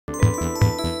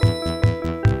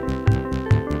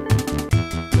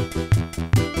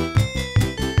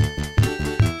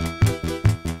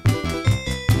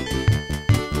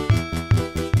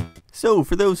So,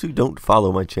 for those who don't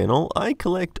follow my channel, I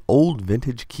collect old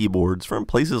vintage keyboards from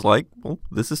places like, well,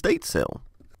 this estate sale.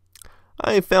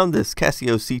 I found this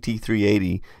Casio CT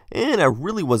 380, and I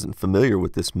really wasn't familiar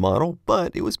with this model,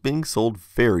 but it was being sold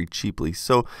very cheaply,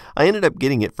 so I ended up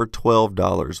getting it for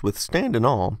 $12 with stand and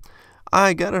all.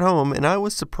 I got it home, and I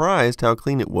was surprised how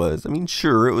clean it was. I mean,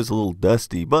 sure, it was a little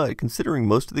dusty, but considering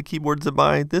most of the keyboards I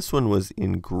buy, this one was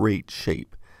in great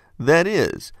shape. That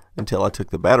is, until I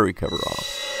took the battery cover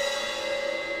off.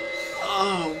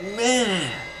 Oh,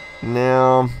 man!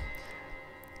 Now,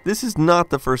 this is not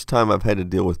the first time I've had to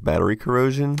deal with battery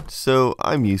corrosion, so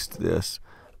I'm used to this.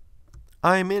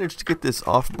 I managed to get this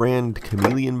off-brand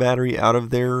Chameleon battery out of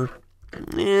there,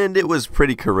 and it was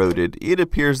pretty corroded. It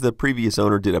appears the previous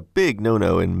owner did a big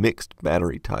no-no and mixed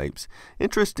battery types.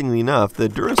 Interestingly enough, the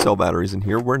Duracell batteries in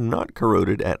here were not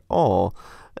corroded at all,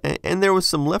 and there was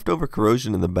some leftover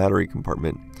corrosion in the battery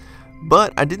compartment.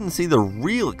 But I didn't see the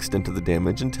real extent of the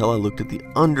damage until I looked at the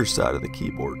underside of the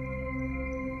keyboard.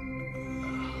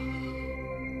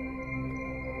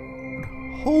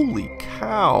 Holy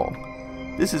cow!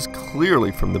 This is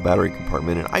clearly from the battery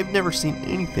compartment, and I've never seen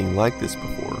anything like this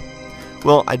before.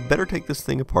 Well, I'd better take this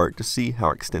thing apart to see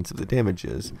how extensive the damage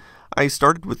is. I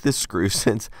started with this screw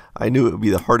since I knew it would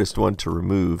be the hardest one to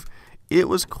remove. It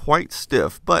was quite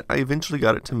stiff, but I eventually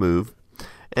got it to move,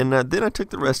 and then I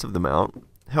took the rest of them out.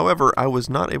 However, I was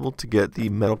not able to get the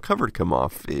metal cover to come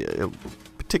off,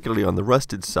 particularly on the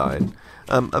rusted side.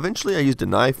 Eventually I used a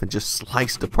knife and just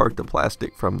sliced apart the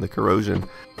plastic from the corrosion.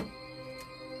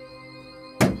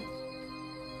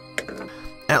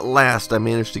 At last I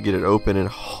managed to get it open, and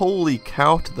holy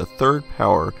cow to the third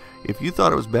power. If you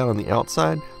thought it was bad on the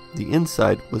outside, the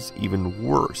inside was even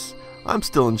worse. I'm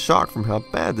still in shock from how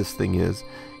bad this thing is.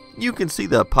 You can see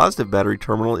the positive battery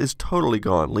terminal is totally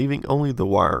gone, leaving only the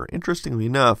wire. Interestingly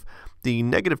enough, the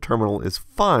negative terminal is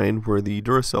fine where the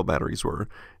Duracell batteries were,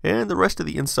 and the rest of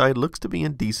the inside looks to be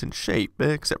in decent shape,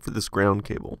 except for this ground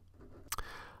cable.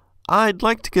 I'd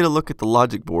like to get a look at the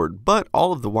logic board, but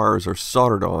all of the wires are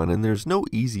soldered on, and there's no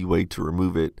easy way to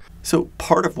remove it. So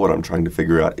part of what I'm trying to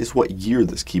figure out is what year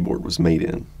this keyboard was made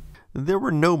in. There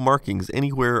were no markings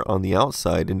anywhere on the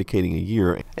outside indicating a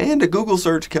year, and a Google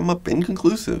search came up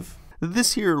inconclusive.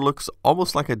 This here looks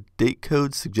almost like a date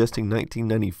code suggesting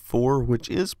 1994, which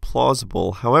is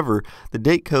plausible. However, the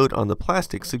date code on the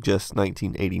plastic suggests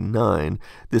 1989.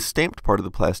 The stamped part of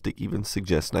the plastic even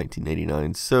suggests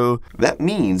 1989, so that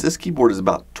means this keyboard is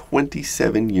about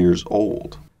 27 years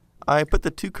old. I put the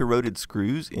two corroded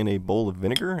screws in a bowl of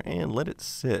vinegar and let it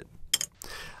sit.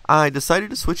 I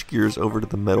decided to switch gears over to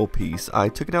the metal piece. I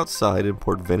took it outside and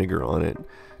poured vinegar on it.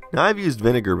 Now, I've used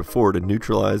vinegar before to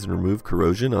neutralize and remove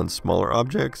corrosion on smaller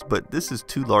objects, but this is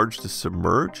too large to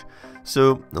submerge,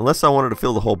 so unless I wanted to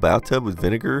fill the whole bathtub with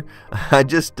vinegar, I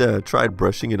just tried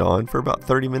brushing it on for about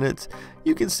 30 minutes.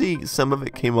 You can see some of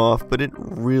it came off, but it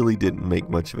really didn't make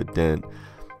much of a dent.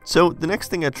 So the next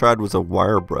thing I tried was a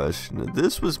wire brush. Now,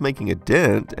 this was making a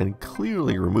dent and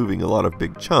clearly removing a lot of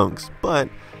big chunks, but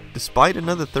despite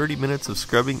another 30 minutes of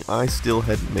scrubbing, I still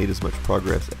hadn't made as much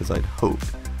progress as I'd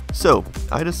hoped. So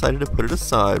I decided to put it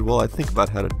aside while I think about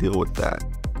how to deal with that.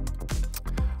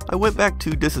 I went back to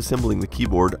disassembling the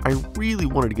keyboard. I really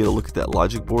wanted to get a look at that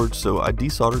logic board, so I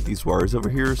desoldered these wires over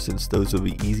here since those will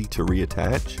be easy to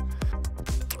reattach.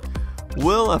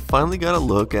 Well, I finally got a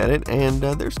look at it, and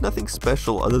there's nothing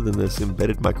special other than this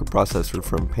embedded microprocessor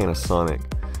from Panasonic.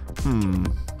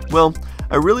 Well,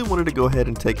 I really wanted to go ahead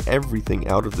and take everything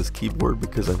out of this keyboard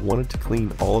because I wanted to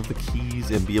clean all of the keys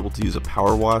and be able to use a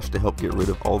power wash to help get rid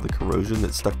of all the corrosion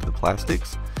that's stuck to the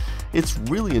plastics. It's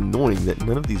really annoying that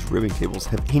none of these ribbon cables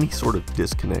have any sort of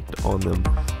disconnect on them.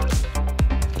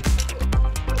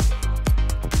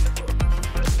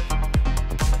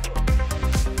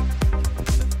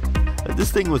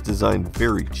 This thing was designed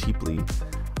very cheaply.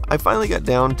 I finally got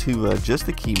down to just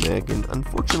the key mech, and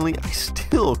unfortunately I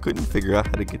still couldn't figure out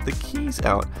how to get the keys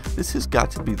out. This has got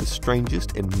to be the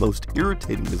strangest and most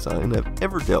irritating design I've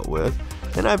ever dealt with,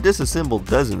 and I've disassembled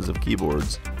dozens of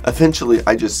keyboards. Eventually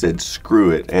I just said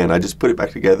screw it, and I just put it back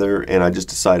together, and I just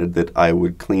decided that I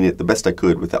would clean it the best I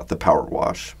could without the power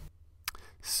wash.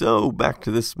 So back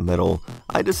to this metal.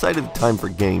 I decided the time for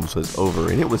games was over,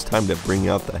 and it was time to bring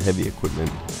out the heavy equipment.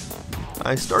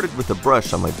 I started with a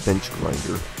brush on my bench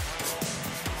grinder.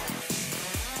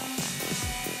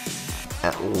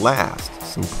 At last,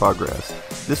 some progress.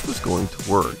 This was going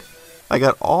to work. I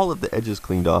got all of the edges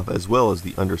cleaned off as well as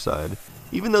the underside.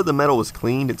 Even though the metal was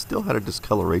cleaned, it still had a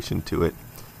discoloration to it,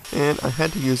 and I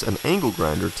had to use an angle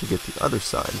grinder to get the other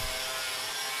side.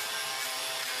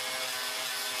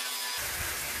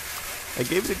 I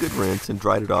gave it a good rinse and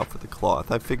dried it off with a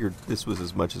cloth. I figured this was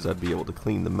as much as I'd be able to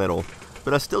clean the metal,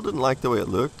 but I still didn't like the way it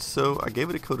looked, so I gave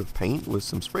it a coat of paint with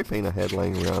some spray paint I had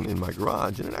laying around in my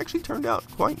garage, and it actually turned out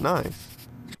quite nice.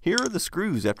 Here are the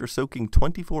screws after soaking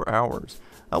 24 hours.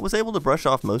 I was able to brush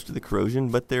off most of the corrosion,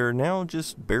 but they're now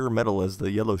just bare metal as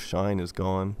the yellow shine is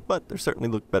gone, but they certainly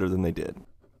look better than they did.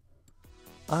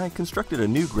 I constructed a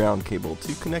new ground cable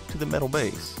to connect to the metal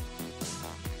base.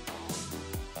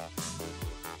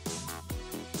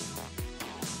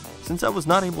 Since I was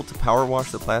not able to power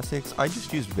wash the plastics, I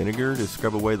just used vinegar to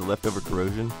scrub away the leftover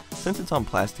corrosion. Since it's on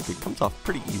plastic, it comes off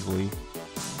pretty easily.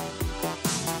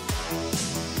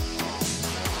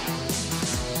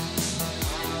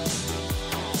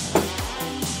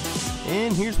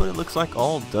 And here's what it looks like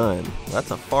all done.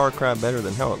 That's a far cry better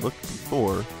than how it looked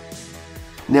before.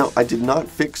 Now, I did not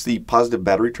fix the positive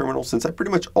battery terminal since I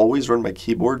pretty much always run my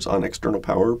keyboards on external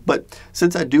power, but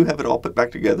since I do have it all put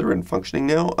back together and functioning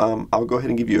now, I'll go ahead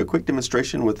and give you a quick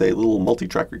demonstration with a little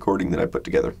multi-track recording that I put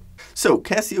together. So,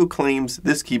 Casio claims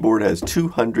this keyboard has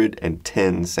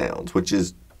 210 sounds, which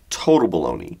is total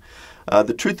baloney.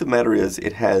 The truth of the matter is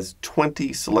it has 20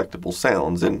 selectable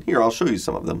sounds, and here I'll show you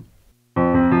some of them.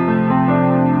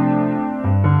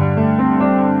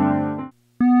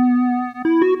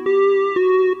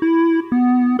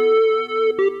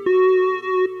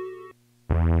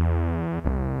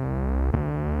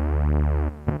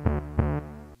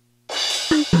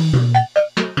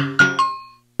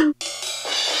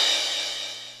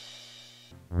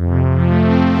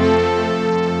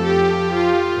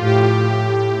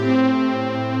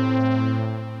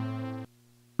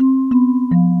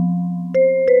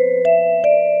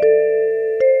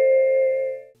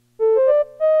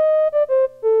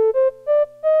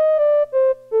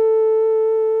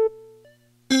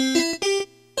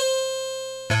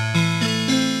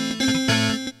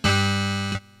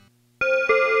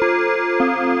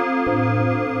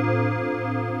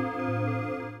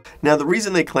 Now, the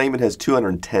reason they claim it has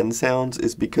 210 sounds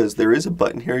is because there is a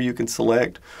button here you can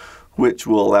select which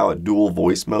will allow a dual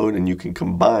voice mode, and you can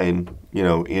combine,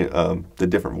 the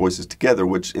different voices together,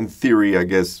 which in theory, I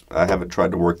guess, I haven't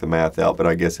tried to work the math out, but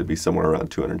I guess it'd be somewhere around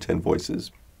 210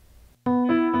 voices.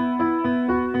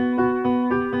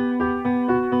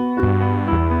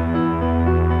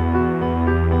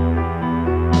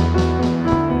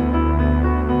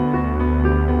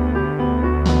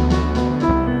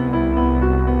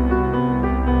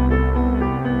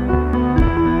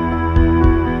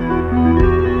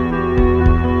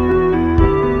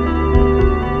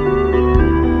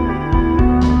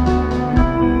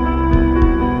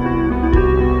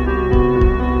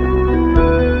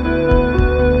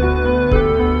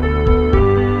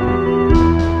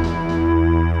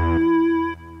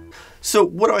 So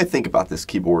what do I think about this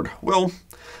keyboard? Well,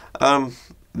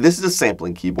 this is a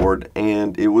sampling keyboard,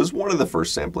 and it was one of the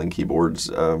first sampling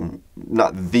keyboards.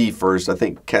 Not the first. I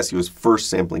think Casio's first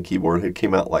sampling keyboard had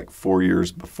came out like 4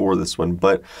 years before this one.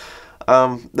 But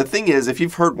the thing is, if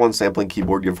you've heard one sampling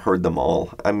keyboard, you've heard them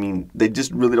all. I mean, they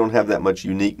just really don't have that much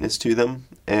uniqueness to them.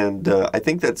 And I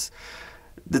think that's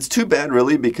too bad,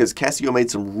 really, because Casio made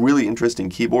some really interesting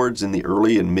keyboards in the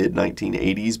early and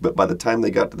mid-1980s, but by the time they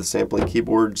got to the sampling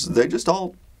keyboards, they just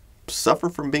all suffer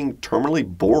from being terminally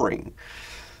boring.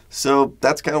 So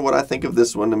that's kind of what I think of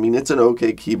this one. I mean, it's an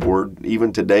okay keyboard,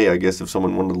 even today, I guess, if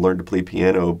someone wanted to learn to play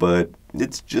piano, but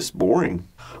it's just boring.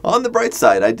 On the bright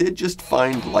side, I did just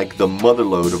find like the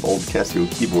motherlode of old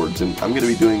Casio keyboards, and I'm going to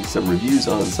be doing some reviews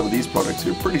on some of these products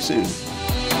here pretty soon.